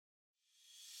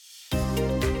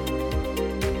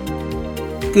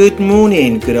Good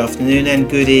morning, good afternoon and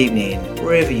good evening,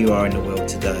 wherever you are in the world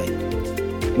today.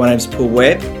 My name's Paul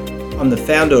Webb, I'm the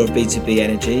founder of B2B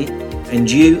Energy,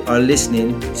 and you are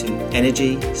listening to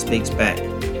Energy Speaks Back.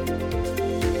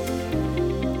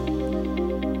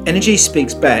 Energy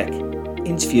Speaks Back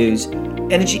interviews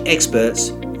energy experts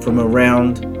from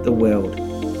around the world.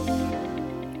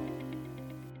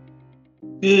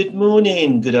 Good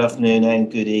morning, good afternoon and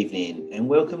good evening, and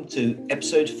welcome to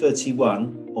episode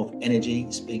 31 of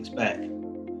Energy Speaks Back.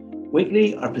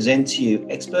 Weekly, I present to you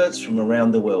experts from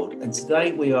around the world, and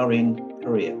today we are in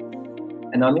Korea.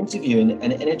 And I'm interviewing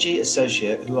an energy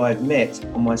associate who I've met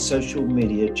on my social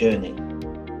media journey.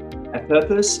 Our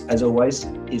purpose, as always,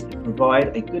 is to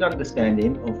provide a good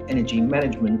understanding of energy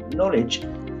management knowledge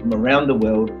from around the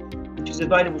world, which is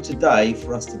available today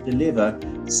for us to deliver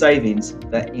savings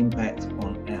that impact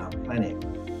on our planet.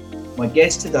 My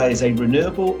guest today is a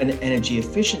renewable and energy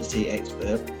efficiency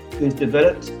expert who has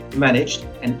developed, managed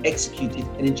and executed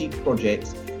energy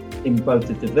projects in both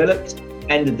the developed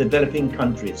and the developing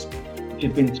countries, which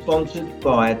have been sponsored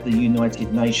by the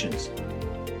United Nations.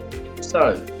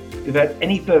 So, without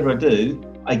any further ado,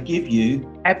 I give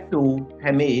you Abdul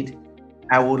Hamid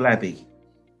Awolabi.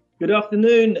 Good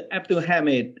afternoon, Abdul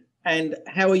Hamid, and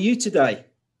how are you today?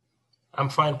 I'm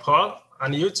fine, Paul.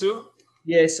 And you too?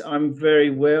 Yes, I'm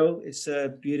very well. It's a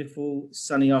beautiful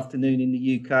sunny afternoon in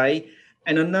the UK.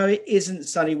 And I know it isn't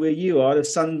sunny where you are. The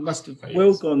sun must have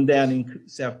well gone down in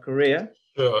South Korea.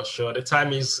 Sure. The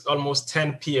time is almost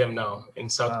 10 p.m. now in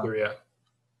South Korea.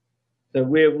 So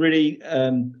we're really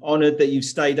honoured that you've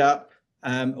stayed up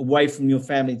away from your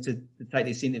family to take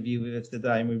this interview with us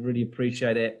today, and we really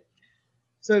appreciate it.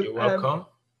 So you're welcome.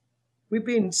 We've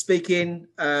been speaking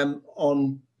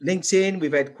on LinkedIn.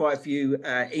 We've had quite a few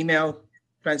email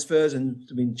transfers and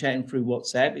been chatting through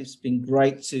WhatsApp. It's been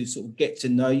great to sort of get to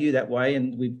know you that way,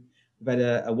 and we've had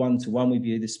a one-to-one with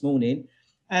you this morning.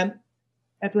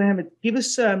 Abdul Hamid, give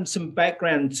us some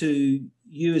background to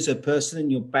you as a person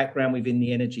and your background within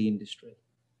the energy industry.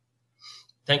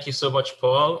 Thank you so much,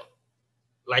 Paul.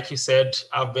 Like you said,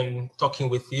 I've been talking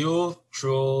with you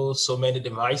through so many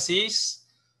devices,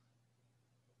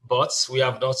 but we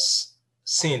have not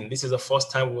seen. This is the first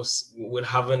time we're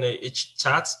having a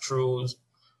chat through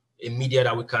a media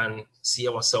that we can see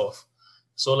ourselves.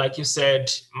 So like you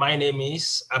said, my name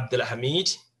is Abdul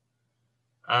Hamid,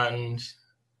 and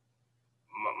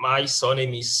my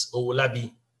surname is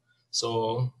Awolabi.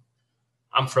 So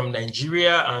I'm from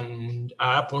Nigeria, and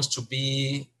I happen to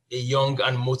be a young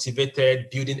and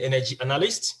motivated building energy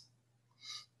analyst.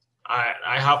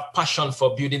 I have passion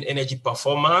for building energy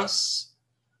performance,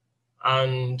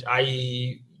 and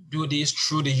I do this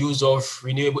through the use of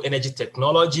renewable energy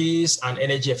technologies and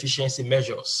energy efficiency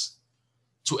measures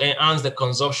to enhance the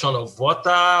consumption of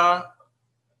water,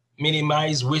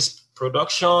 minimize waste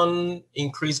production,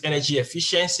 increase energy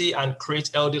efficiency, and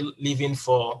create healthy living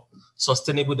for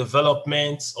sustainable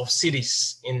development of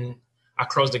cities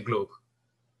across the globe.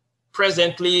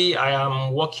 Presently, I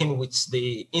am working with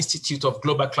the Institute of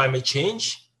Global Climate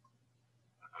Change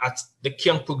at the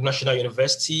Kyungpook National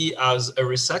University as a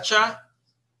researcher,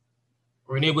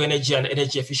 renewable energy and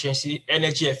energy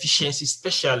efficiency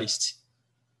specialist.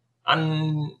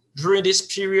 And during this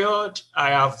period,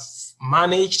 I have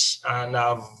managed and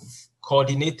have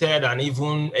coordinated and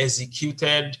even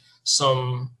executed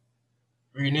some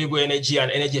renewable energy and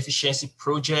energy efficiency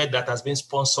project that has been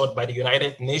sponsored by the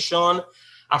United Nations,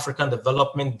 African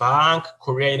Development Bank,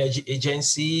 Korea Energy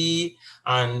Agency,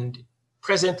 and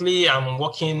presently I'm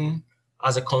working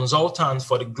as a consultant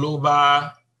for the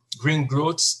Global Green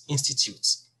Growth Institute,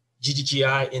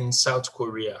 GGGI, in South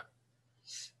Korea.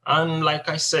 And like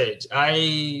I said,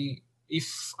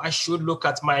 if I should look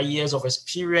at my years of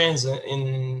experience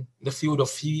in the field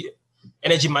of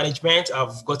energy management,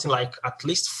 I've gotten like at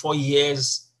least 4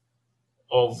 years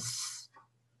of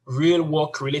real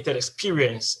work-related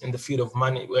experience in the field of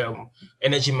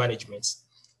energy management.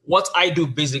 What I do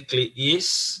basically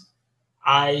is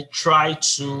I try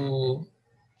to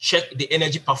check the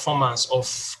energy performance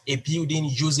of a building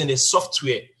using a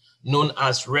software known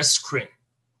as RED Screen.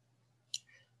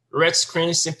 RED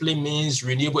Screen simply means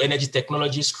Renewable Energy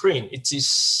Technology Screen. It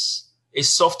is a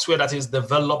software that is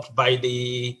developed by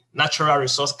the Natural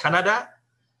Resource Canada,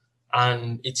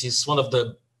 and it is one of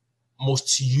the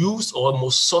most used or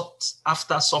most sought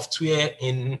after software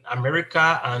in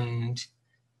America and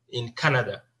in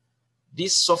Canada.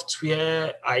 This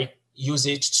software, I use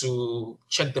it to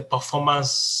check the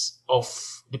performance of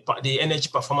the energy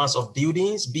performance of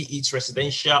buildings, be it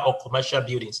residential or commercial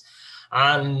buildings.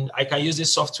 And I can use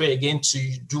this software again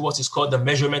to do what is called the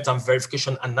measurement and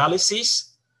verification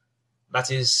analysis.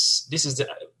 This is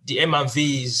the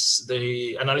M&V is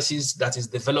the analysis that is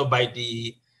developed by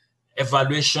the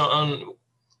evaluation,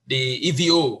 the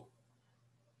EVO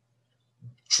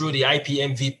through the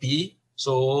IPMVP.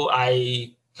 So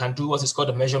I can do what is called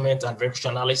the measurement and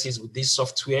verification analysis with this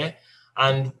software.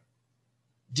 And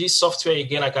this software,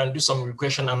 again, I can do some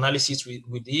regression analysis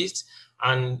with it,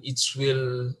 and it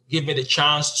will give me the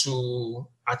chance to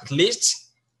at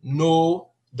least know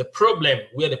the problem,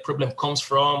 where the problem comes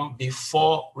from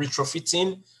before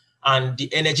retrofitting, and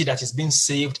the energy that is being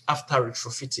saved after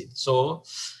retrofitting. So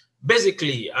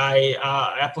basically, I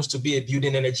happen to be a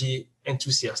building energy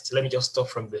enthusiast. Let me just stop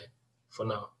from there for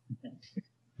now.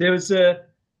 There was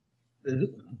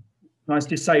nice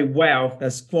to say, wow,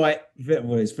 that's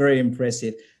it's very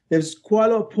impressive. There's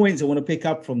quite a lot of points I want to pick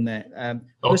up from that.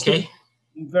 Okay.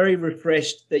 I'm very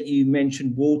refreshed that you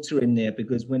mentioned water in there,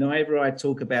 because whenever I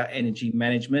talk about energy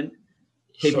management,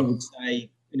 people would say,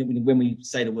 when we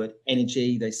say the word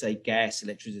energy, they say gas,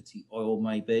 electricity, oil,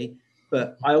 maybe.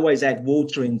 But I always add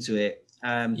water into it.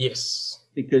 Yes.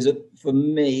 Because for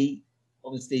me,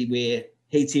 obviously, we're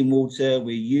heating water,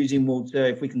 we're using water.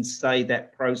 If we can save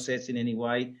that process in any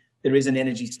way, there is an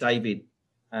energy saving.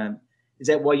 Is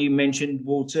that why you mentioned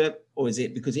water, or is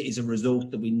it because it is a resource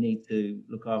that we need to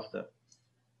look after?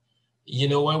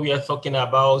 When we are talking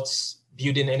about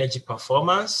building energy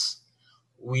performance,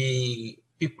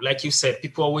 people, like you said,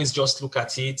 people always just look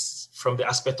at it from the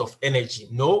aspect of energy.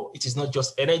 No, it is not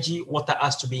just energy. Water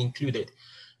has to be included,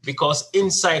 because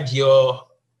inside your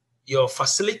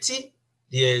facility,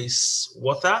 there is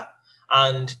water,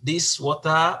 and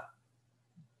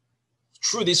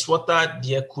through this water,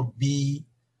 there could be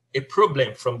a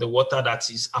problem from the water that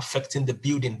is affecting the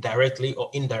building directly or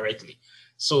indirectly.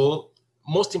 So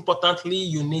most importantly,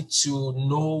 you need to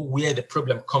know where the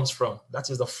problem comes from. That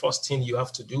is the first thing you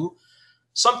have to do.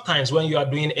 Sometimes when you are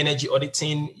doing energy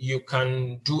auditing, you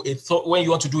can do when you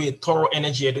want to do a thorough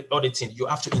energy auditing, you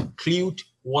have to include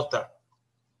water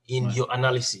in your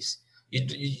analysis.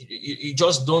 You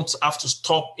just don't have to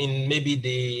stop in maybe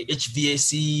the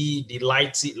HVAC, the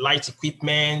light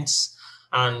equipment,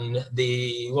 and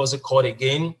what's it called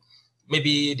again?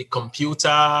 Maybe the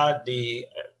computer,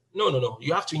 No.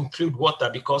 You have to include water,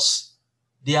 because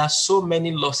there are so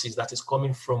many losses that is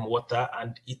coming from water,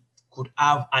 and it could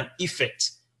have an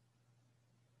effect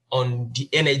on the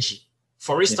energy.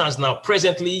 For instance, now,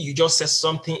 presently, you just said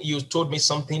something, you told me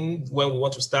something when we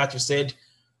want to start. You said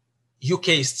UK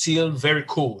is still very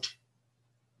cold.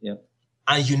 Yeah.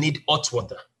 And you need hot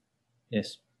water.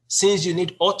 Yes. Since you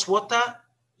need hot water,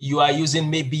 you are using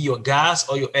maybe your gas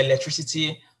or your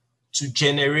electricity to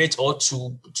generate or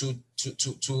to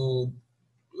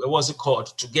what's it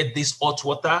called, to get this hot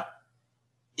water.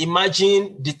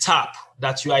 Imagine the tap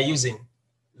that you are using,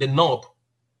 the knob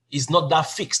is not that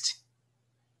fixed.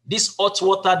 This hot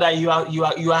water that you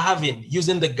are having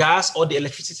using the gas or the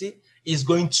electricity is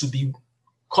going to be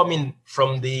coming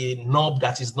from the knob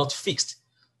that is not fixed.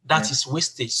 That is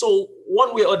wastage. So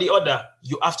one way or the other,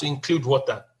 you have to include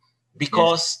water,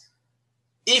 because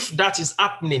if that is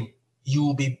happening, you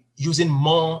will be using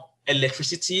more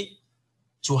electricity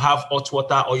to have hot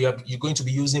water, or you're going to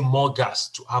be using more gas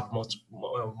to have much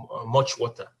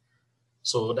water.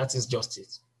 So that is just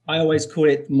it. I always call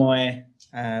it my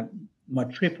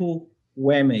triple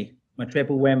whammy.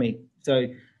 So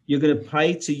you're going to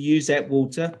pay to use that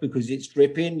water because it's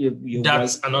dripping. You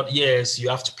have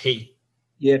to pay.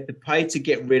 You have to pay to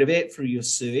get rid of it through your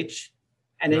sewage,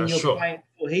 and then you're paying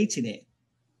for heating it.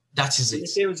 That is it.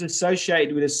 If it was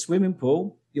associated with a swimming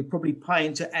pool, you're probably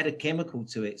paying to add a chemical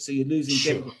to it. So you're losing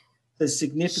chemical. There's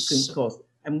significant cost.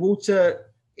 And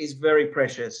water is very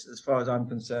precious as far as I'm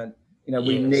concerned.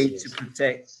 We need to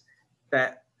protect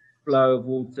that flow of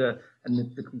water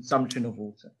and the consumption of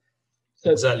water.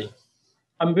 So exactly.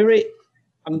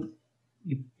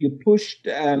 You pushed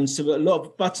a lot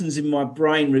of buttons in my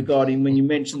brain regarding when you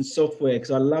mentioned software,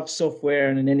 because I love software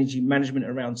and energy management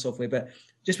around software. But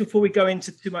just before we go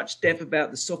into too much depth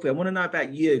about the software, I want to know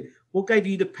about you. What gave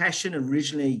you the passion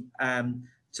originally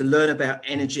to learn about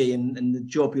energy and the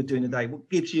job you're doing today?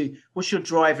 What's your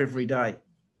drive every day?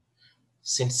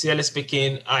 Sincerely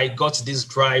speaking, I got this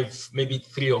drive maybe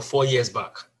 3 or 4 years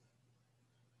back.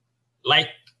 Like,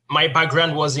 my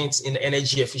background wasn't in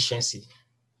energy efficiency,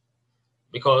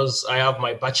 because I have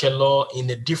my bachelor in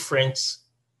a different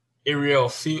area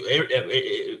of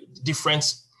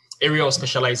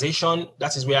specialization.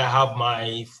 That is where I have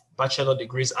my bachelor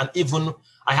degrees, and even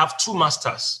I have 2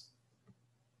 masters.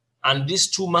 And these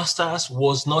 2 masters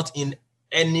was not in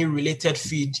any related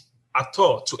field at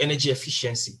all to energy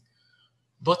efficiency.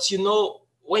 But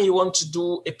when you want to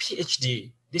do a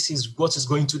PhD, this is what is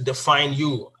going to define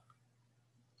you.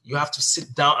 You have to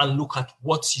sit down and look at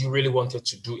what you really wanted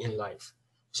to do in life.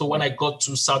 So when I got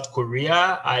to South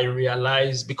Korea, I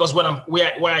realized, because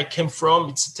where I came from,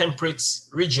 it's a temperate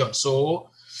region. So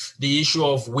the issue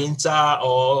of winter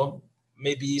or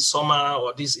maybe summer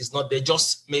or this is not there.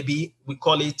 Just maybe we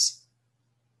call it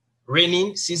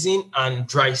raining season and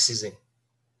dry season.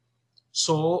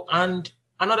 So, and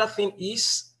another thing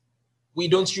is we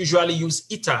don't usually use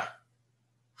heater,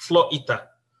 floor heater.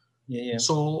 Yeah.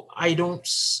 So I don't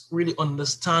really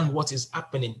understand what is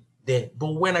happening there.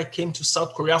 But when I came to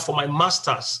South Korea for my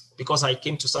master's, because I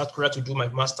came to South Korea to do my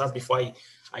master's before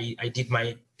I did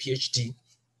my PhD,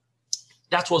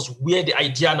 that was where the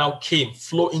idea now came,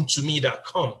 flow into me that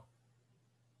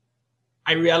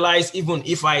I realized even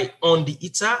if I on the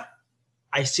heater,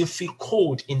 I still feel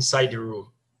cold inside the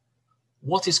room.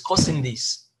 What is causing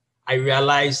this? I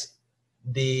realized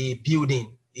the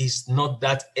building is not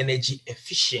that energy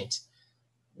efficient.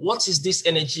 What is this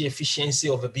energy efficiency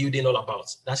of a building all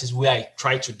about? That is where I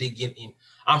try to dig in.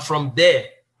 And from there,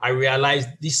 I realized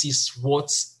this is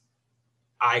what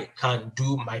I can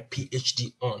do my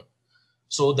PhD on.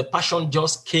 So the passion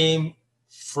just came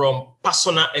from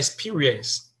personal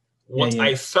experience, what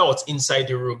I felt inside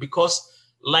the room. Because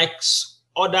like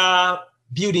other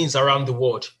buildings around the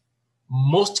world,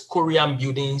 most Korean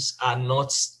buildings are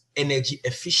not energy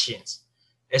efficient,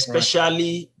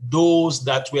 especially those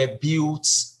that were built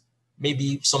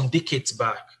maybe some decades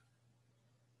back.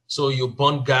 So you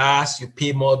burn gas, you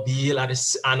pay more bill, and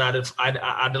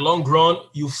at the long run,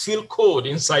 you feel cold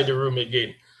inside the room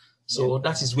again. So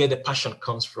that is where the passion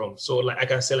comes from. So like I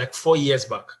can say like 4 years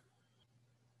back.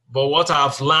 But what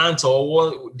I've learned or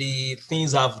what the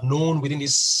things I've known within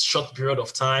this short period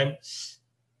of time,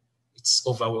 it's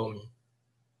overwhelming.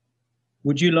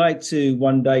 Would you like to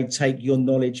one day take your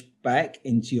knowledge back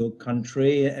into your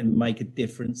country and make a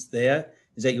difference there?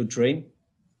 Is that your dream?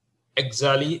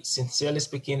 Exactly. Sincerely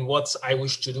speaking, what I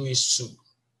wish to do is to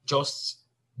just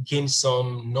gain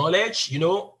some knowledge,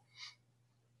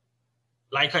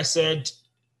 Like I said,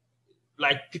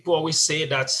 like people always say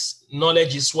that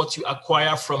knowledge is what you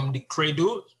acquire from the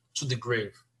cradle to the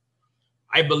grave.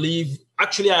 I believe,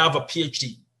 actually, I have a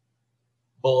PhD,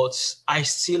 but I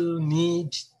still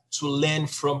need to learn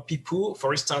from people,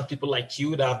 for instance, people like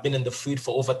you that have been in the field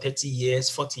for over 30 years,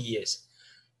 40 years,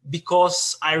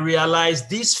 because I realize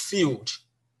this field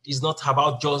is not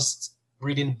about just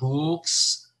reading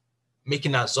books,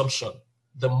 making an assumption.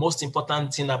 The most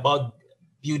important thing about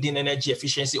building energy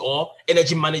efficiency or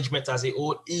energy management as a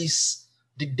whole is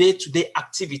the day-to-day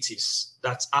activities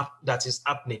that is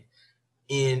happening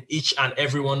in each and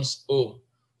everyone's home.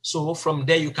 So from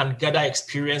there, you can gather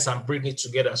experience and bring it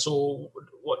together. So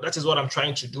that is what I'm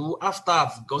trying to do. After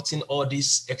I've gotten all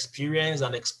this experience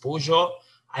and exposure,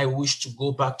 I wish to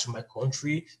go back to my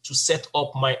country to set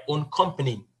up my own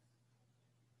company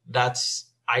that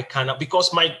I can,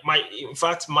 because in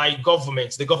fact, my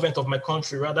government, the government of my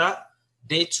country rather,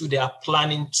 they are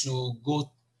planning to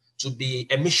go to be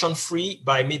emission free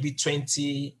by maybe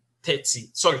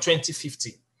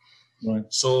 2050. Right.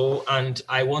 So, and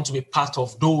I want to be part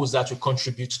of those that will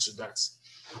contribute to that.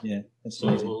 Yeah, that's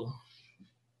amazing.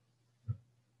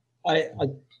 I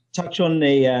touch on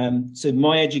the, so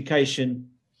my education,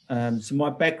 so my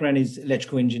background is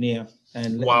electrical engineer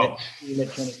and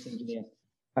electronics engineer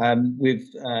with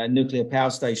nuclear power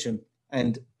station.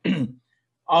 And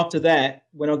after that,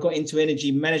 when I got into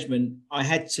energy management, I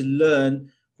had to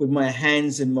learn with my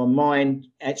hands and my mind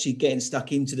actually getting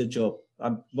stuck into the job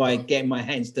by getting my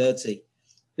hands dirty,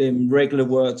 doing regular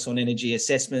works on energy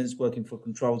assessments, working for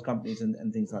controls companies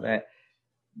and things like that.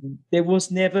 There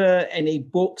was never any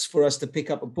books for us to pick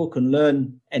up a book and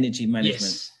learn energy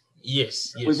management.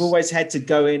 Yes. We've always had to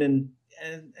go in and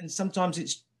sometimes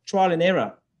it's trial and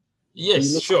error.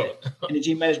 Yes, sure.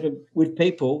 Energy management with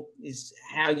people is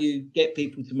how you get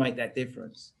people to make that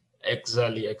difference.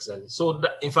 Exactly. So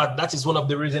in fact, that is one of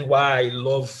the reasons why I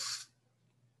love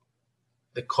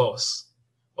the course,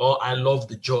 or I love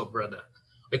the job rather.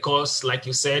 Because like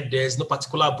you said, there's no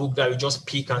particular book that you just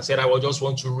pick and say, I will just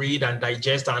want to read and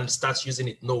digest and start using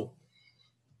it. No.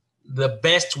 The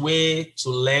best way to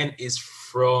learn is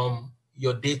from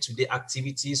your day-to-day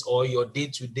activities or your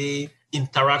day-to-day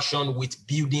interaction with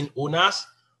building owners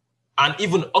and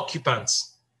even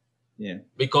occupants. Yeah.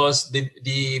 Because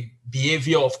the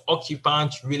behavior of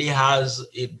occupants really has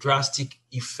a drastic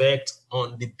effect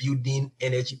on the building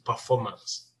energy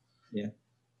performance. Yeah.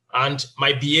 And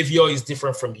my behavior is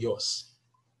different from yours.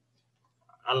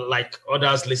 And like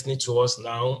others listening to us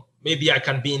now, maybe I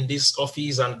can be in this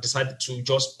office and decide to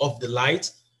just off the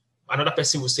light. Another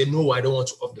person will say, no, I don't want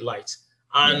to off the light.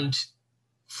 And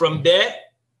from there,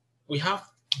 we have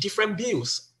different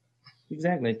bills.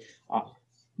 Exactly.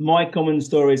 My common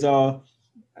stories are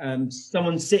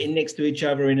someone's sitting next to each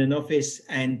other in an office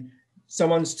and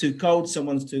someone's too cold,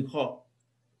 someone's too hot.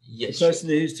 Yes. The person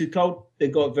who's too cold,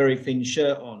 they've got a very thin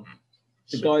shirt on.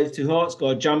 The guy who's too hot's got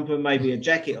a jumper, maybe a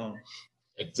jacket on.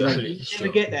 Exactly. You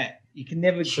never get that. You can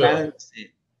never balance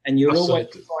it. And you're always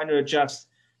trying to adjust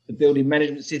the building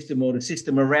management system or the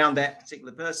system around that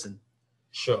particular person.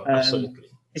 Sure, absolutely.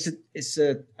 It's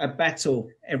a battle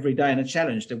every day and a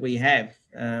challenge that we have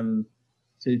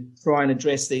to try and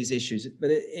address these issues. But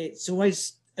it's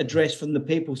always addressed from the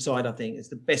people side, I think. It's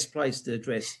the best place to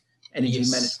address energy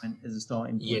management as a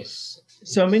starting point. Yes.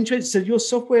 So I'm interested. So your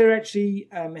software actually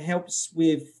helps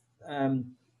with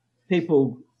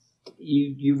people.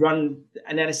 You run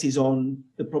analysis on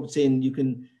the property and you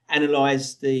can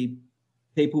analyze the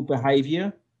people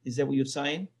behavior. Is that what you're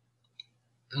saying?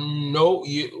 No,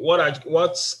 you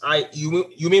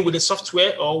mean with the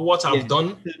software or what I've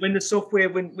done? When the software,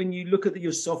 when you look at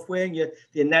your software and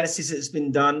the analysis that's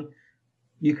been done,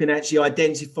 you can actually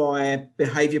identify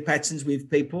behavior patterns with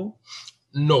people?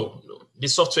 No, the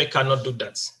software cannot do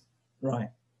that. Right.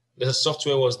 The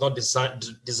software was not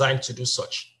designed to do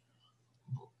such.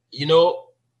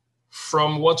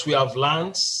 From what we have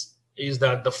learned is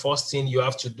that the first thing you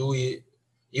have to do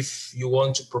if you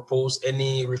want to propose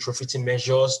any retrofitting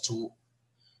measures to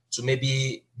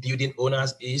maybe building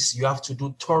owners is you have to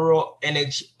do thorough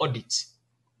energy audit.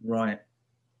 Right.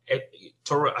 A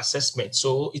thorough assessment.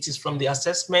 So it is from the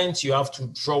assessment you have to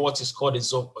draw what is called a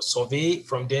survey.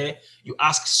 From there, you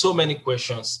ask so many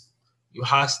questions. You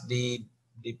ask the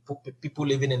people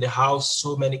living in the house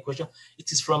so many questions.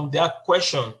 It is from that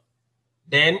question.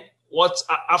 Then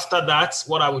after that,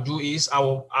 what I will do is I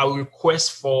will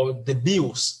request for the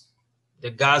bills,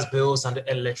 the gas bills and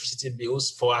the electricity bills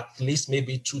for at least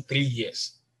maybe 2-3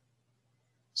 years.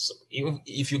 So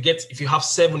if you have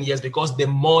 7 years, because the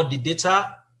more the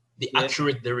data, the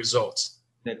accurate the results.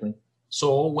 Exactly.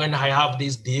 So when I have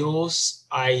these bills,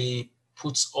 I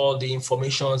put all the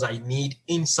information I need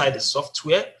inside the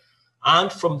software.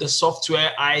 And from the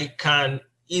software, I can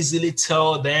easily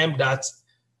tell them that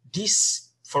this,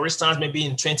 for instance, maybe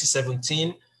in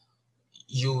 2017,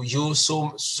 you use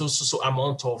so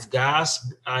amount of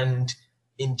gas, and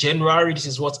in January, this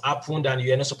is what happened, and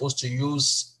you're not supposed to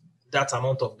use that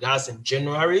amount of gas in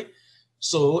January.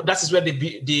 So that is where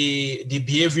the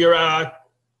behavioral,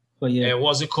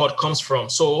 what's it called, comes from.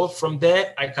 So from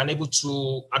there, I can able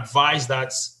to advise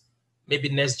that maybe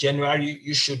next January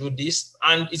you should do this.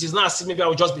 And it is not as if maybe I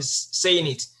will just be saying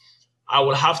it. I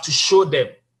will have to show them,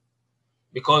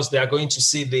 because they are going to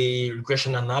see the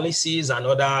regression analysis and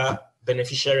other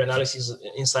beneficiary analysis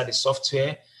inside the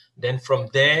software. Then from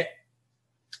there,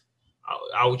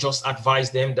 I will just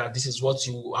advise them that this is what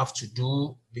you have to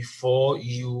do before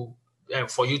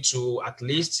for you to at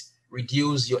least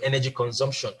reduce your energy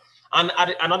consumption. And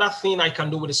another thing I can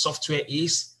do with the software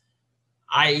is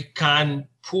I can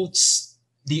put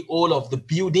the whole of the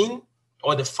building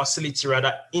or the facility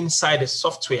rather inside the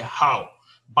software. How?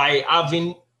 By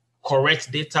having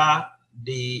correct data,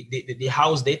 the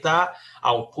house data,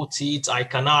 I'll put it. I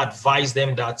can now advise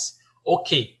them that,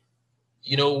 okay,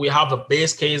 we have a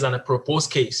base case and a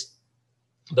proposed case.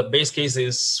 The base case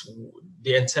is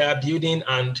the entire building,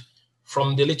 and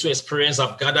from the little experience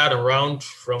I've gathered around,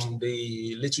 from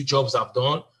the little jobs I've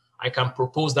done, I can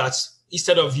propose that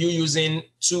instead of you using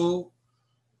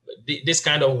this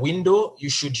kind of window, you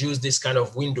should use this kind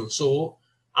of window. So,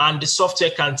 and the software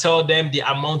can tell them the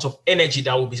amount of energy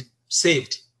that will be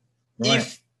saved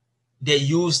if they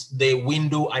use the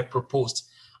window I proposed.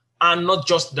 And not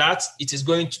just that, it is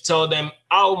going to tell them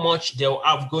how much they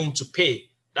are going to pay.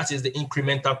 That is the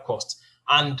incremental cost.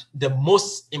 And the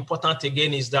most important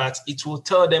again is that it will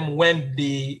tell them when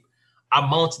the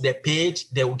amount they paid,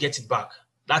 they will get it back.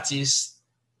 That is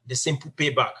the simple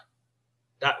payback.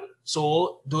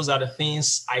 So those are the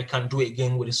things I can do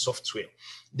again with the software.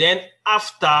 Then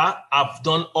after I've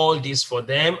done all this for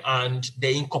them and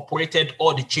they incorporated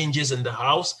all the changes in the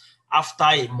house, after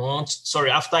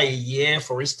a year,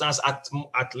 for instance,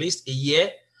 at least a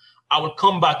year, I will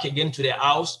come back again to the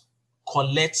house,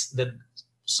 collect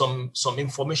some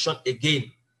information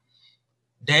again.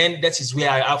 Then that is where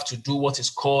I have to do what is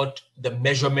called the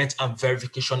measurement and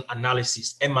verification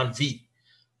analysis, M&V.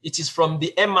 It is from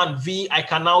the M&V I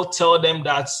can now tell them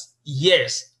that,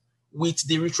 yes, with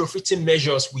the retrofitting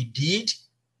measures we did,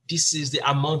 this is the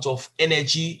amount of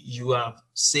energy you are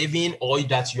saving or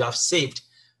that you have saved.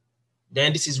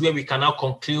 Then this is where we can now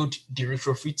conclude the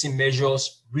retrofitting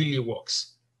measures really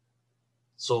works.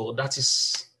 So that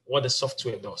is what the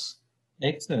software does.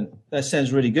 Excellent. That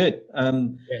sounds really good.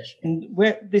 Yes. And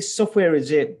where this software,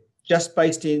 is it just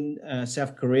based in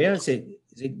South Korea? Is it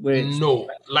where it's No,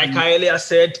 like I earlier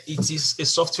said, it is a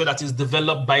software that is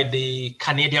developed by the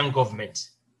Canadian government.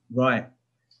 right?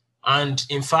 And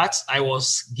in fact, I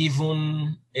was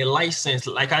given a license.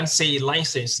 I can't say a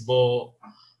license, but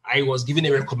I was given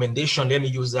a recommendation. Let me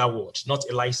use that word, not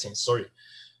a license, sorry,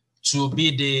 to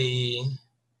be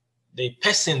the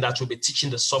person that will be teaching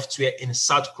the software in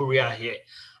South Korea here.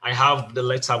 I have the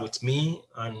letter with me,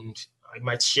 and I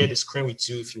might share the screen with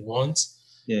you if you want.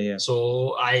 Yeah.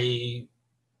 So I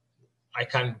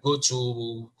can go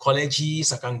to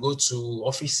colleges, I can go to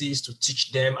offices to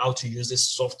teach them how to use this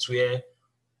software,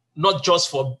 not just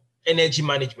for energy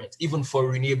management, even for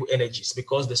renewable energies,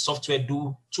 because the software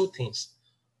do two things: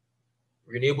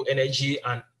 renewable energy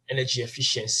and energy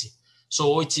efficiency.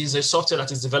 So it is a software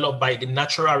that is developed by the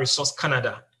Natural Resource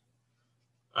Canada,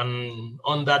 and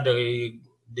under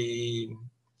the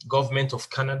government of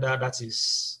Canada. That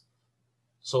is,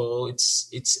 so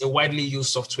it's a widely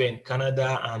used software in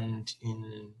Canada and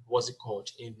in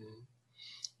in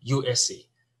USA.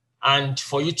 And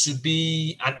for you to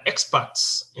be an expert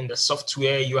in the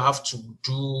software, you have to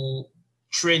do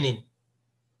training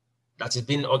that is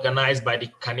being organized by the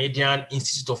Canadian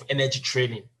Institute of Energy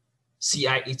Training,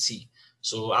 CIET.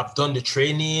 So I've done the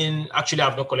training. Actually,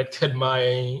 I've not collected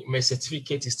my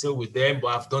certificate, is still with them, but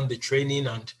I've done the training,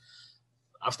 and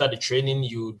after the training,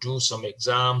 you do some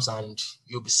exams and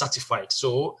you'll be certified.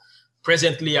 So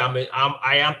presently, I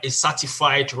am a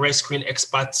certified rescreen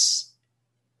expert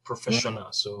professional.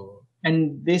 Right. So,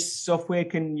 and this software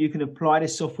you can apply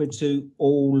this software to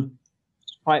all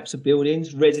types of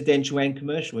buildings, residential and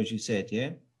commercial, as you said,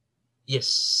 yeah?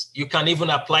 Yes, you can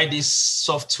even apply this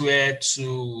software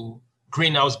to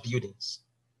greenhouse buildings.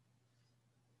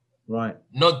 Right.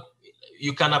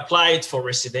 You can apply it for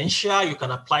residential. You can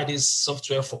apply this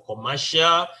software for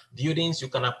commercial buildings. You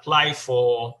can apply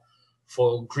for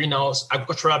greenhouse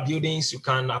agricultural buildings. You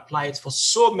can apply it for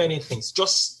so many things.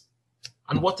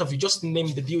 And what have you just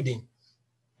named the building?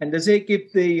 And does it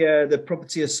give the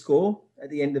property a score at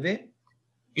the end of it?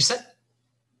 You said?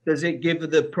 Does it give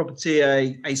the property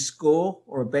a score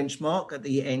or a benchmark at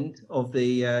the end of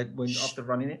after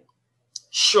running it?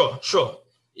 Sure.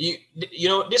 You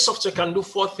know, this software can do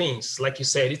four things. Like you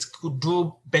said, it could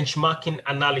do benchmarking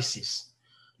analysis.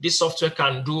 This software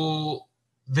can do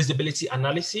visibility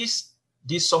analysis.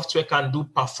 This software can do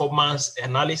performance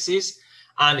analysis,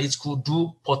 and it could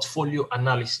do portfolio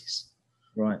analysis.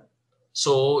 Right.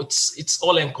 So it's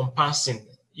all encompassing.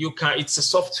 It's a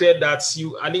software that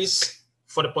at least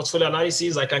for the portfolio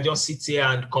analysis, I can just sit here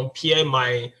and compare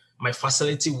my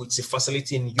facility with the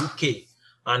facility in UK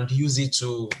and use it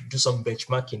to do some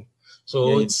benchmarking.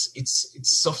 So yeah. It's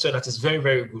software that is very,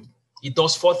 very good. It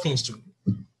does four things too.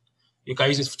 You can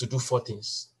use it to do four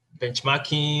things: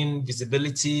 benchmarking,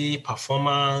 visibility,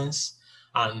 performance,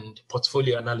 and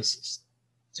portfolio analysis.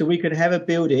 So we could have a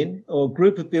building or a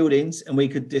group of buildings, and we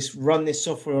could just run this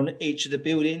software on each of the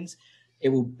buildings. It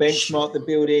will benchmark the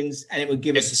buildings, and it will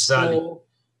give us a score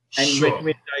and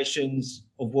recommendations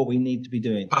of what we need to be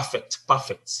doing. Perfect.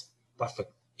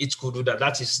 It could do that.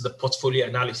 That is the portfolio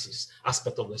analysis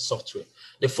aspect of the software.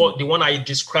 The one I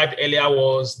described earlier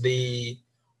was the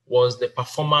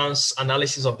performance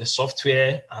analysis of the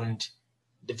software and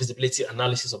the visibility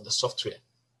analysis of the software.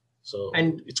 So,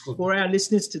 and it's good. For our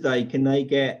listeners today, can they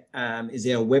get? Is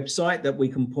there a website that we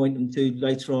can point them to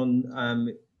later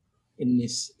on in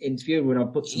this interview when I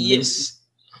put some links?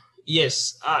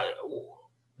 Yes.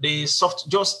 The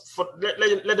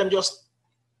let them just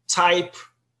type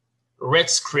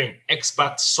RedScreen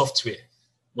Expert Software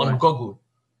on Google.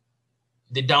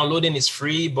 The downloading is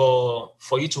free, but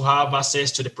for you to have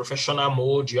access to the professional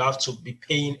mode, you have to be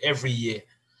paying every year.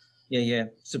 Yeah,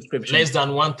 subscription. Less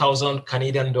than 1,000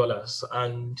 Canadian dollars,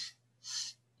 and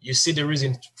you see the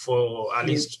reason for at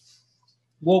least.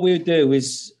 What we'll do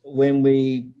is when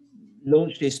we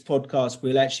launch this podcast,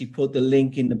 we'll actually put the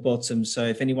link in the bottom. So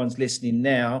if anyone's listening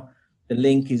now, the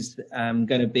link is going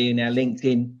to be in our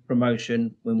LinkedIn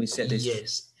promotion when we set this.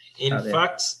 Yes. In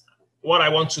fact, what I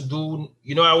want to do,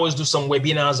 I always do some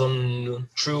webinars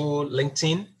through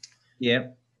LinkedIn. Yeah.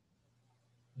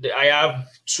 I have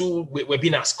two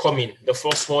webinars coming. The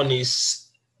first one is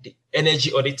the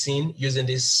energy auditing using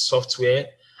this software.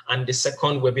 And the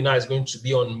second webinar is going to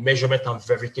be on measurement and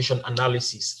verification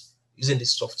analysis using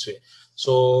this software.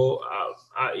 So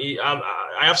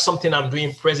I have something I'm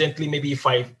doing presently. Maybe if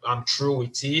I'm through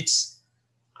with it,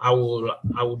 I will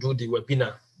do the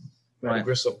webinar by the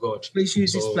grace of God. Please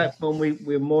use this platform.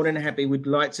 We're more than happy. We'd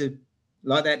like that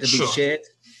to be shared.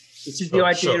 This is the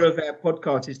idea of our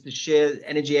podcast, is to share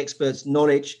energy experts'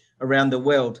 knowledge around the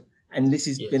world. And this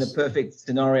has been a perfect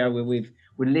scenario where we're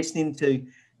listening to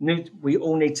we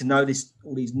all need to know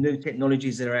all these new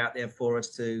technologies that are out there for us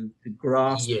to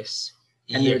grasp. Yes.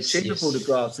 And they're achievable to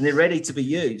grasp, and they're ready to be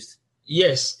used.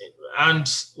 Yes. And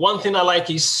one thing I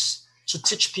like is to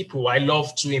teach people. I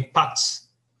love to impact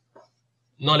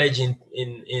knowledge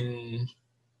in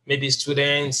maybe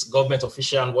students, government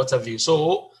officials, and what have you.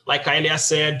 So, like I earlier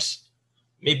said,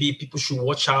 maybe people should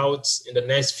watch out in the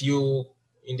next few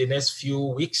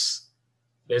weeks.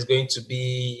 There's going to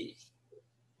be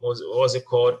what's it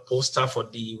called, poster for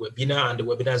the webinar, and the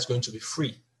webinar is going to be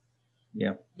free.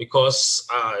 Yeah. Because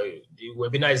the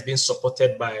webinar is being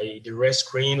supported by the Red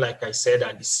Screen, like I said,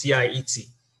 and the CIET.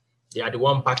 They are the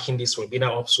one backing this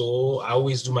webinar up. So I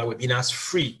always do my webinars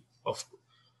free.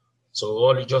 So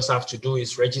all you just have to do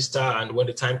is register, and when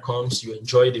the time comes, you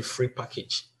enjoy the free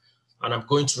package. And I'm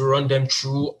going to run them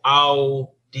through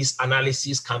how this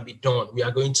analysis can be done. We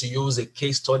are going to use a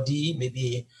case study,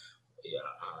 maybe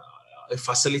a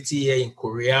facility here in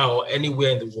Korea or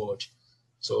anywhere in the world.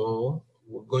 So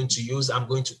I'm going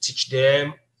to teach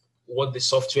them what the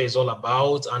software is all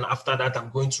about. And after that, I'm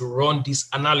going to run this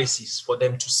analysis for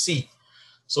them to see.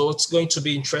 So it's going to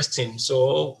be interesting.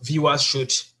 So viewers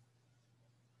should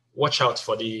watch out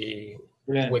for the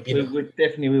webinar. We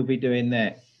definitely will be doing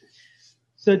that.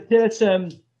 So tell us,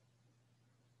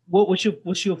 what's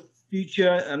your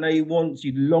future? I know you want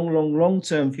your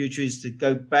long-term future is to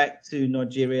go back to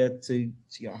Nigeria, to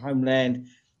your homeland,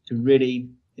 to really,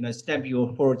 stamp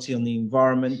your authority on the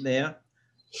environment there.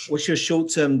 What's your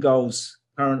short-term goals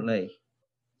currently?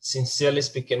 Sincerely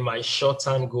speaking, my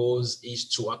short-term goals is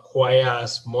to acquire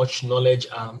as much knowledge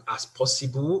as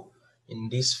possible in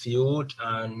this field,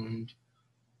 and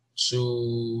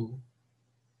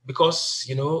because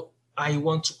I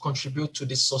want to contribute to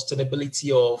the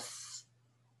sustainability of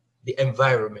the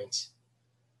environment.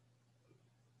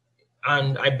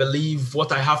 And I believe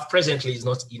what I have presently is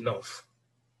not enough.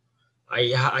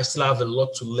 I still have a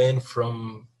lot to learn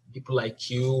from people like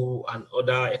you and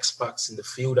other experts in the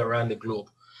field around the globe.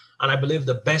 And I believe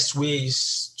the best way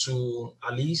is to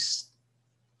at least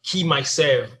key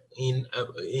myself in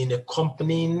a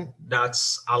company that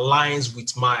aligns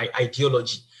with my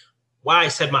ideology. Why I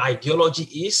said my ideology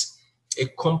is a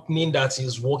company that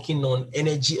is working on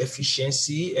energy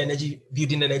efficiency,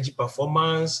 building energy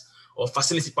performance, or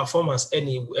facility performance.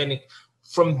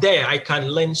 From there, I can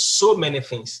learn so many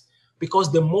things,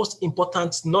 because the most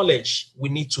important knowledge we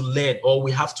need to learn, or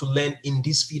we have to learn in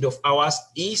this field of ours,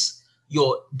 is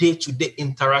your day-to-day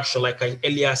interaction. Like I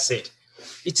earlier said,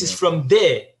 it is from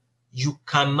there you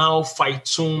can now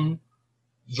fine-tune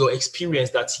your experience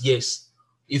that, yes,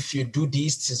 if you do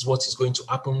this, this is what is going to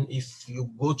happen. If you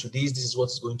go to this is what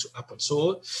is going to happen.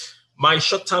 So my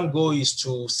short-term goal is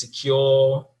to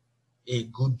secure a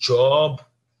good job,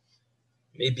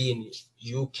 maybe in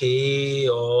UK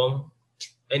or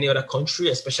any other country,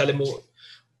 especially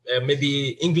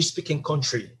maybe English-speaking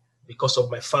country, because of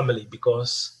my family,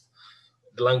 because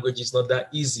the language is not that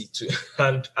easy to.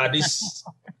 And at this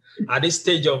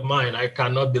stage of mine, I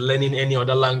cannot be learning any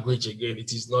other language again.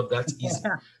 It is not that easy.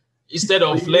 Instead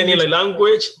of learning a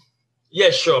language,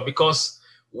 sure, because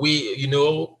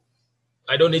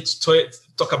I don't need to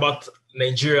talk about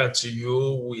Nigeria to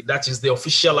you. That is the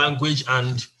official language,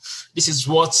 and this is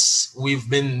what we've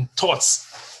been taught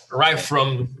right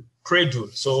from cradle.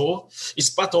 So it's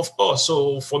part of us.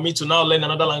 So for me to now learn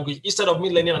another language, instead of me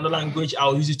learning another language,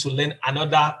 I'll use it to learn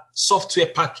another software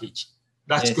package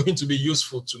that's going to be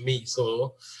useful to me.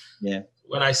 So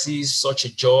when I see such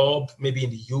a job, maybe in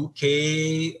the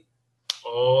UK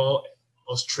or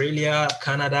Australia,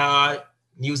 Canada,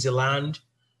 New Zealand,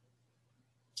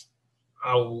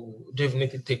 I will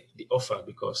definitely take the offer,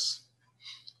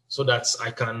 so that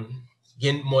I can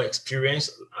gain more experience.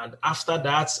 And after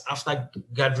that, after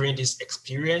gathering this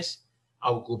experience,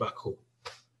 I will go back home.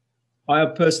 I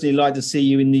personally like to see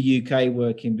you in the UK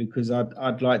working, because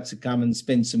I'd like to come and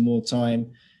spend some more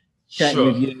time chatting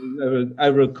with you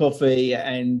over a coffee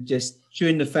and just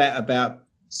chewing the fat about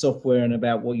software and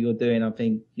about what you're doing. I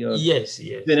think you're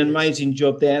doing an amazing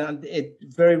job there. And it's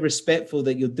very respectful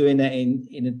that you're doing that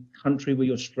in a country where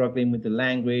you're struggling with the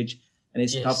language and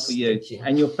it's tough for you.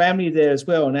 And your family there as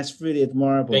well. And that's really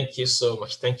admirable. Thank you so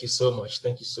much. Thank you so much.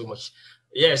 Thank you so much.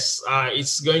 Yes,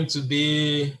 it's going to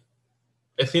be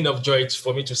a thing of joy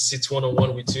for me to sit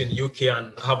one-on-one with you in the UK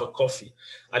and have a coffee.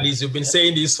 At least you've been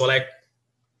saying this for like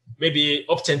maybe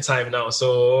up 10 time now.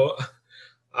 So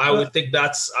I will take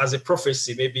that as a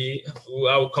prophecy. Maybe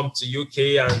I will come to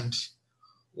UK and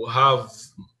we'll have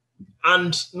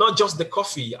And not just the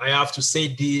coffee. I have to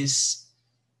say this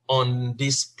on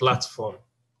this platform.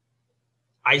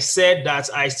 I said that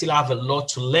I still have a lot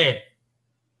to learn.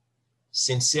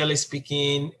 Sincerely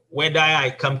speaking, whether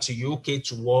I come to UK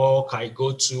to work, I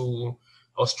go to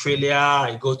Australia,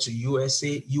 I go to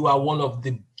USA, you are one of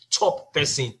the top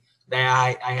person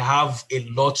that I have a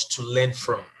lot to learn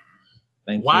from.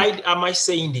 Why am I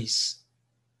saying this?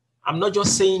 I'm not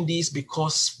just saying this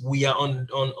because we are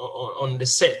on the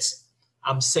set.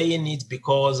 I'm saying it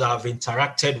because I've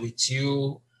interacted with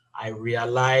you. I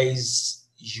realize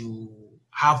you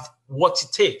have what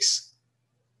it takes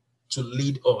to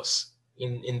lead us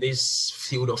in this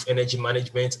field of energy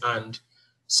management. And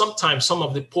sometimes some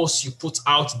of the posts you put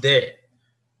out there,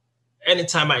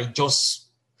 anytime I just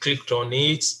clicked on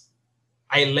it,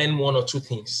 I learn one or two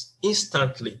things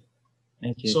instantly.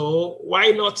 Thank you. So why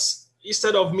not,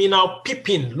 instead of me now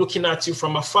peeping, looking at you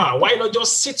from afar, why not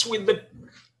just sit with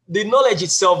the knowledge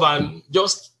itself and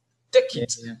just take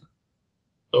it? Yeah.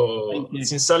 So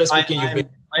sincerely speaking, you've been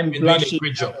doing a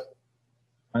great job.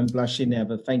 I'm blushing now,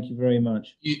 but thank you very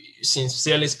much.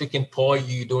 Sincerely speaking, Paul,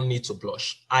 you don't need to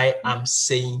blush. I am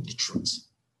saying the truth.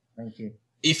 Thank you.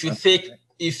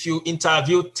 If you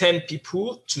interview 10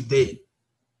 people today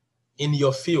in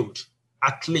your field,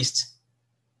 at least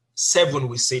 7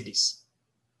 will say this.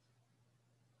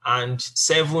 And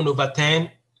 7 over 10,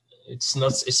 it's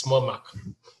not a small mark.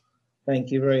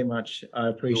 Thank you very much. I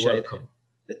appreciate You're welcome.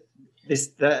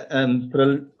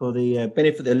 it. For the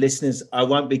benefit of the listeners, I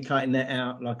won't be cutting that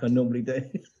out like I normally do.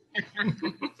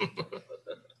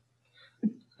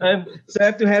 So I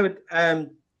have to have it.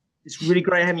 It's really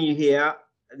great having you here.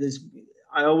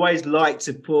 I always like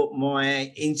to put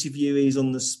my interviewees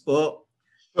on the spot.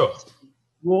 Sure.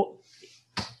 What,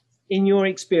 in your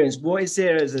experience, what is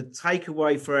there as a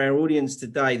takeaway for our audience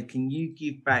today that can you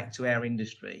give back to our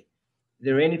industry? Is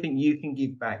there anything you can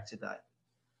give back today?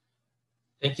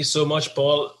 Thank you so much,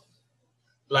 Paul.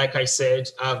 Like I said,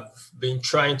 I've been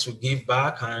trying to give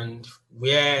back, and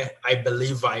where I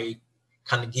believe I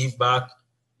can give back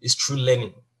is through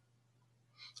learning.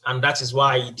 And that is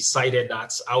why I decided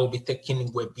that I will be taking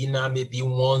a webinar maybe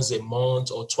once a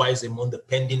month or twice a month,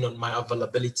 depending on my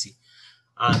availability.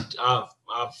 And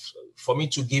for me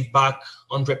to give back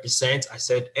 100%, I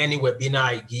said any webinar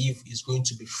I give is going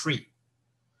to be free.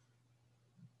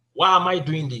 Why am I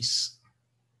doing this?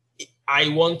 I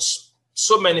want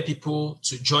so many people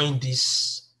to join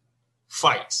this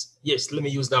fight. Yes, let me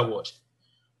use that word.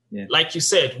 Yeah. Like you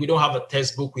said, we don't have a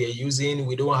textbook we are using.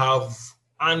 We don't have,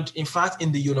 and in fact,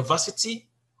 in the university,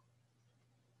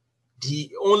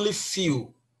 the only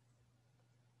few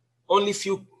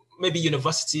maybe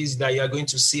universities that you are going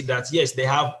to see that, yes, they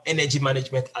have energy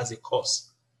management as a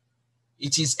course.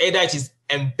 It is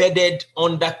embedded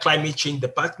under climate change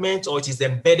department, or it is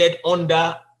embedded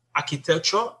under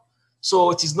architecture.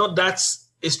 So it is not that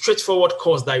a straightforward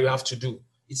course that you have to do.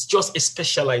 It's just a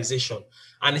specialization,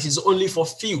 and it is only for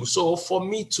few. So for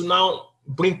me to now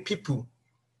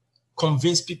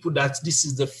convince people that this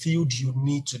is the field you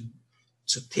need to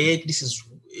take, this is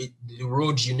the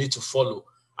road you need to follow,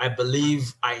 I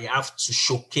believe I have to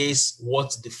showcase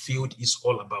what the field is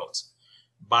all about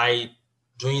by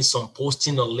doing some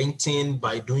posting on LinkedIn,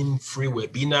 by doing free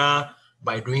webinar,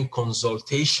 by doing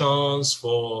consultations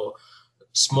for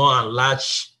small and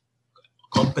large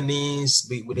companies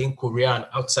within Korea and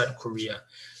outside Korea.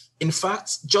 In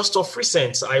fact, just of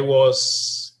recent, I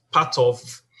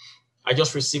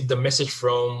just received a message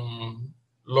from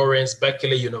Lawrence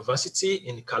Berkeley University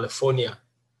in California.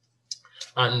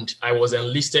 And I was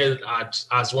enlisted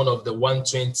as one of the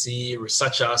 120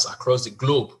 researchers across the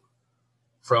globe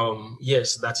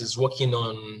that is working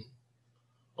on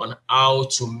how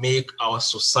to make our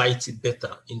society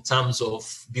better in terms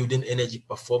of building energy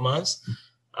performance.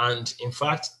 And in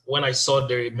fact, when I saw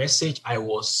the message, I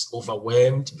was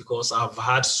overwhelmed because I've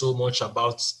heard so much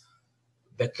about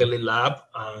Berkeley Lab,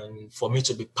 and for me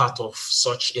to be part of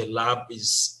such a lab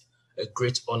is a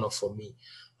great honor for me.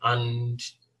 And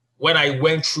when I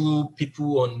went through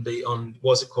people on the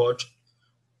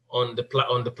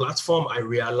platform, I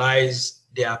realized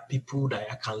there are people that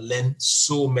I can learn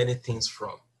so many things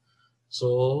from.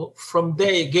 So from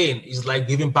there again, it's like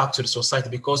giving back to the society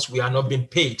because we are not being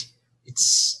paid.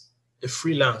 It's a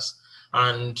freelance.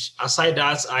 And aside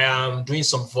that, I am doing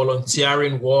some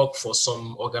volunteering work for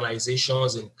some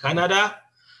organizations in Canada.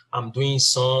 I'm doing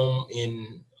some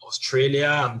in Australia.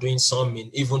 I'm doing some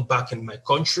even back in my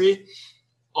country.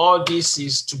 All this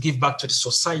is to give back to the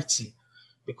society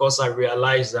because I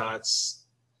realize that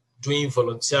doing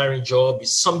volunteering job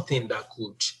is something that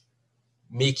could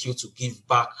make you to give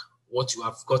back what you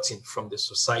have gotten from the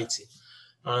society.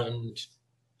 And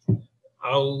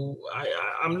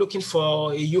I'm looking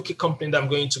for a UK company that I'm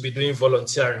going to be doing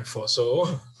volunteering for.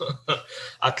 So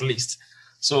at least.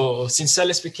 So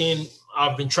sincerely speaking,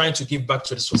 I've been trying to give back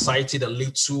to the society the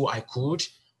little I could.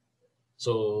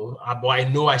 So, but I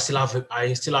know I still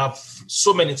have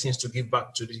so many things to give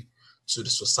back to the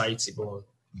society. But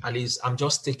at least I'm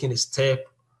just taking a step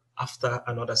after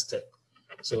another step.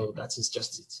 So that is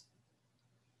just it.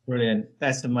 Brilliant.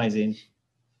 That's amazing.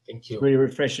 Thank you. Really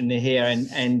refreshing to hear.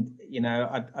 And you know,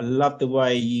 I love the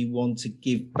way you want to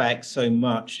give back so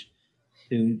much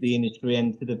to the industry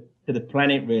and to the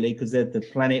planet, really, because the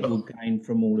planet will gain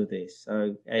from all of this.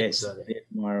 So it's exactly.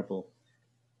 Admirable.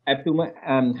 Abdul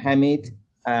Hamid,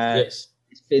 yes.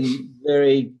 It's been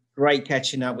very great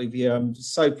catching up with you. I'm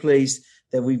so pleased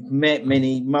that we've met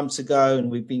many months ago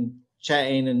and we've been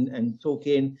chatting and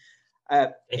talking.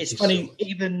 It's funny, so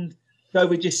even though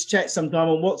we just chat sometime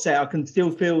on WhatsApp, I can still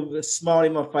feel the smile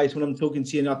in my face when I'm talking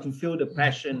to you, and I can feel the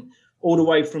passion all the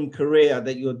way from Korea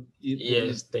that you're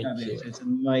yes, thank you. It's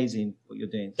amazing what you're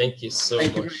doing. Thank you so much.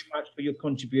 Thank you very much for your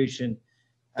contribution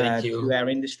to our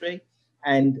industry.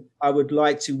 And I would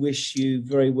like to wish you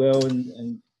very well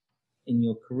and in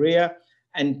your career.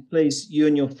 And please, you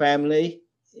and your family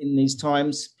in these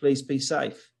times, please be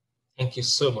safe. Thank you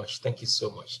so much. Thank you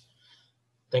so much.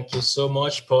 Thank you so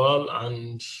much, Paul.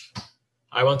 And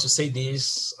I want to say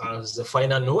this as the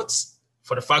final note.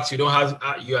 For the fact you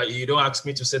don't ask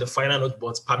me to say the final note,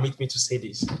 but permit me to say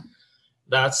this.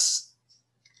 That's,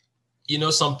 you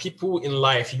know, some people in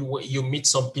life, you meet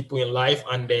some people in life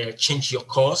and they change your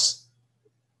course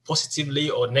positively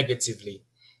or negatively.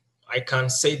 I can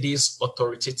say this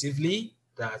authoritatively,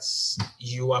 that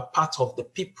you are part of the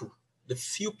people, the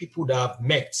few people that I've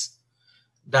met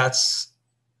that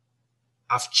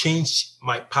have changed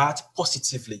my path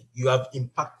positively. You have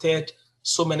impacted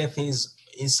so many things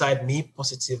inside me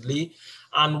positively.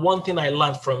 And one thing I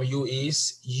learned from you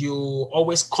is you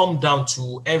always come down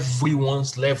to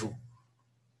everyone's level.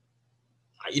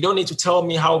 You don't need to tell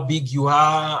me how big you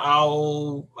are,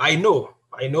 I know,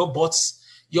 but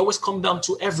you always come down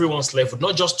to everyone's level,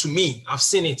 not just to me. I've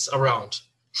seen it around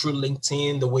through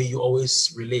LinkedIn, the way you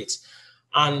always relate.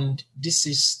 And this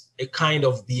is a kind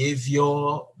of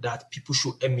behavior that people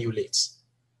should emulate.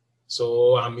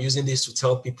 So I'm using this to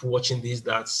tell people watching this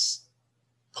that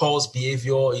Paul's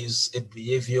behavior is a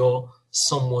behavior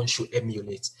someone should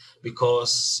emulate,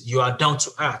 because you are down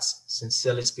to earth,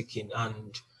 sincerely speaking.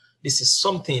 And this is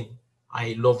something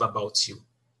I love about you.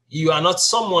 You are not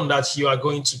someone that you are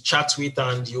going to chat with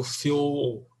and you feel,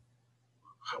 oh,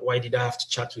 why did I have to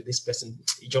chat with this person?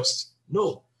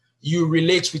 No. You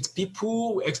relate with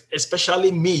people,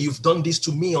 especially me. You've done this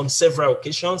to me on several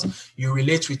occasions. You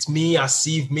relate with me as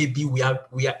if maybe we are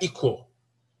equal.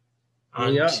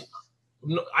 And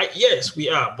yes, we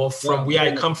are. But from where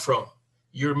I come from,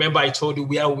 you remember I told you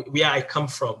where I come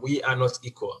from, we are not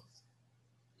equal.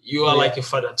 You are like a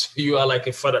father. You are like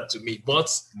a father to me. But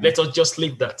let us just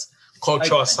leave that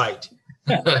culture aside.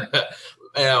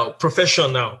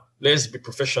 Professional. Let's be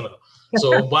professional.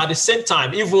 So, but at the same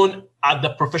time, even at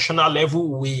the professional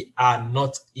level, we are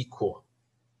not equal.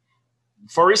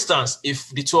 For instance, if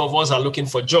the two of us are looking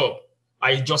for a job,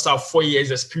 I just have 4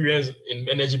 years experience in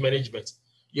energy management.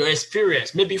 Your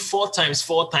experience, maybe 4 times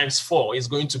 4 times 4 is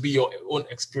going to be your own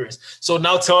experience. So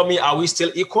now tell me, are we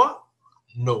still equal?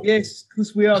 No. Yes,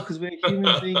 because we're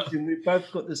human beings and we've both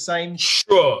got the same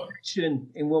action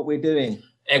in what we're doing.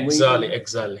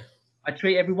 Exactly. I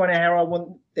treat everyone how I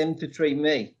want them to treat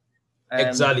me.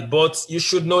 Exactly. But you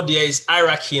should know there is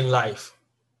hierarchy in life.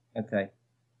 Okay.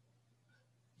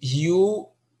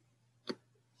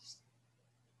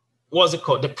 What's it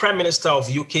called? The Prime Minister of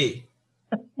UK.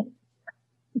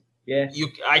 Yeah.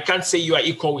 I can't say you are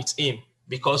equal with him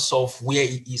because of where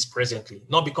he is presently,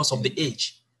 not because of the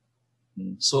age.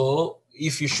 So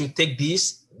if you should take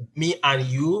this, me and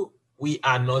you, we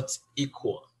are not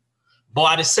equal.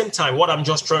 But at the same time, what I'm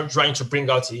just trying to bring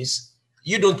out is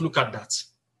you don't look at that.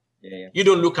 Yeah. You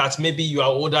don't look at maybe you are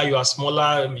older, you are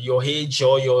smaller, your age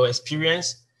or your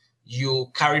experience. You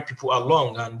carry people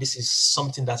along, and this is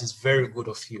something that is very good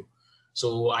of you.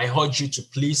 So I urge you to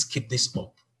please keep this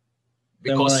up,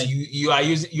 because you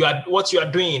are what you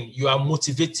are doing. You are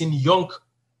motivating young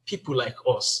people like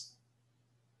us.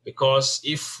 Because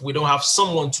if we don't have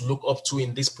someone to look up to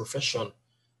in this profession,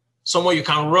 someone you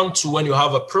can run to when you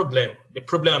have a problem. The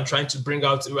problem I'm trying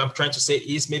to say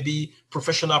is maybe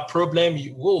professional problem.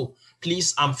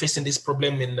 Please, I'm facing this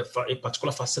problem in a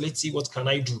particular facility. What can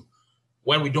I do?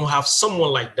 When we don't have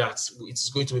someone like that, it's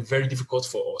going to be very difficult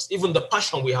for us. Even the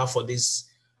passion we have for this,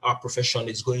 our profession,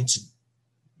 is going to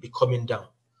be coming down.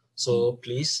 So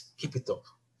please keep it up.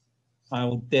 I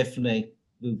will definitely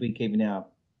will be keeping it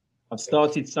up. I've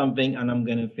started something and I'm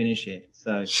going to finish it.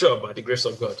 So sure, by the grace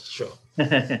of God, sure.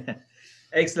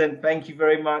 Excellent. Thank you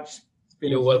very much. It's been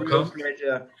You're a welcome. real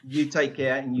pleasure. You take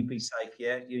care and you be safe.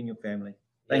 Yeah, you and your family.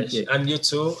 Thank you. And you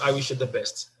too. I wish you the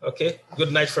best. Okay.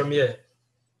 Good night from here.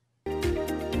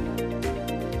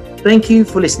 Thank you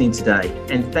for listening today,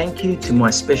 and thank you to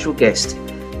my special guest.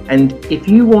 And if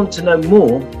you want to know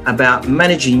more about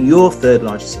managing your third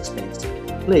largest expense,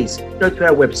 please go to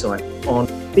our website on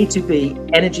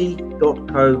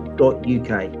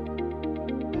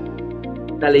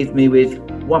b2benergy.co.uk. That leaves me with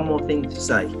one more thing to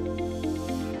say.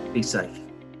 Be safe.